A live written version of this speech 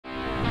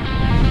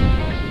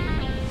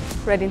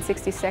Ready in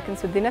 60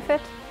 seconds with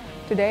DYNAFIT.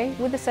 Today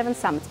with the 7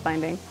 Summits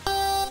binding.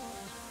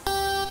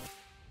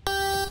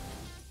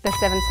 The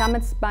 7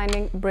 Summits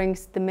binding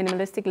brings the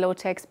minimalistic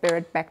low-tech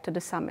spirit back to the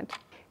Summit.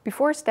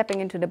 Before stepping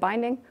into the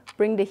binding,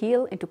 bring the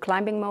heel into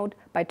climbing mode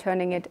by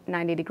turning it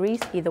 90 degrees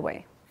either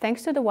way.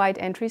 Thanks to the wide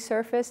entry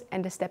surface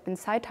and the step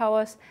inside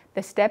towers,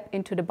 the step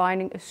into the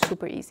binding is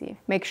super easy.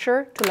 Make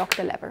sure to lock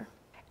the lever.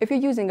 If you're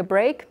using a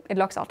brake, it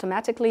locks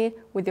automatically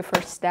with your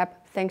first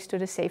step thanks to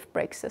the safe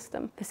brake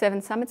system. The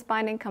 7 Summits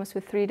binding comes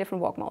with 3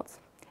 different walk modes.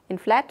 In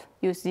flat,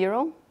 use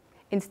 0.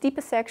 In steeper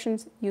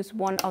sections, use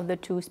one of the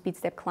 2 speed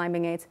step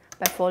climbing aids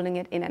by folding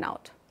it in and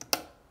out.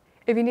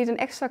 If you need an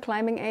extra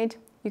climbing aid,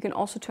 you can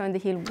also turn the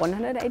heel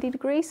 180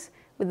 degrees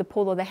with the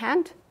pull of the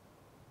hand,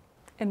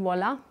 and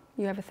voila,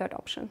 you have a third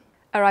option.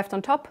 Arrived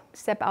on top,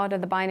 step out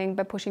of the binding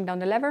by pushing down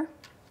the lever.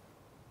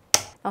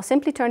 Now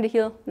simply turn the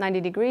heel 90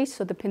 degrees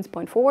so the pins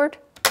point forward,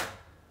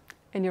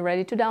 and you're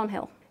ready to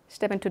downhill.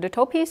 Step into the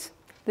toe piece.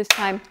 This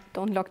time,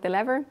 don't lock the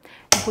lever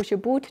and push your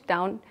boot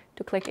down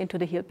to click into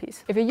the heel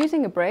piece. If you're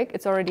using a brake,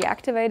 it's already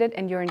activated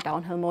and you're in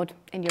downhill mode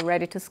and you're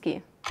ready to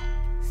ski.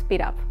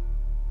 Speed up.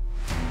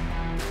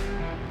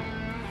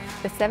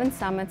 The 7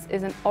 Summits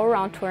is an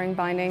all-round touring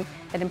binding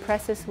that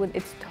impresses with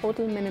its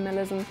total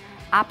minimalism,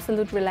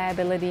 absolute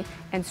reliability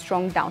and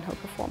strong downhill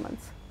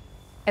performance.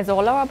 As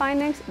all our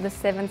bindings, the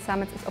 7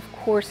 Summits is of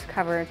course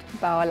covered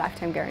by our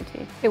lifetime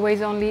guarantee. It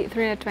weighs only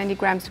 320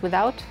 grams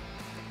without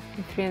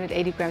and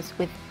 380 grams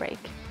with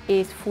brake. It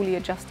is fully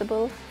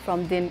adjustable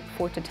from DIN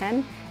 4 to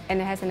 10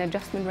 and it has an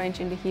adjustment range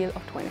in the heel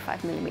of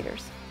 25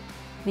 millimeters.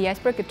 The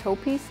icebreaker toe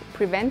piece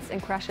prevents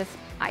and crushes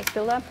ice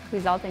buildup,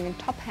 resulting in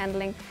top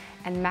handling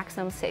and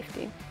maximum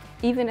safety,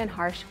 even in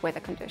harsh weather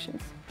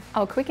conditions.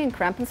 Our quick and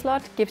crampon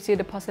slot gives you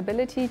the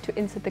possibility to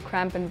insert the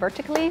crampon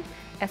vertically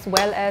as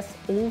well as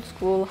old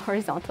school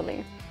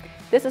horizontally.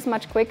 This is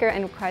much quicker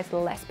and requires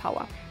less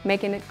power,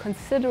 making it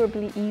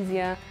considerably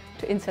easier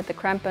to insert the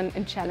crampon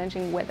in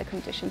challenging weather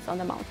conditions on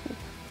the mountain.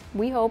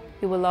 We hope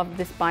you will love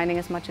this binding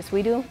as much as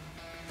we do.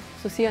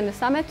 So see you on the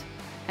Summit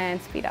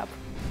and speed up.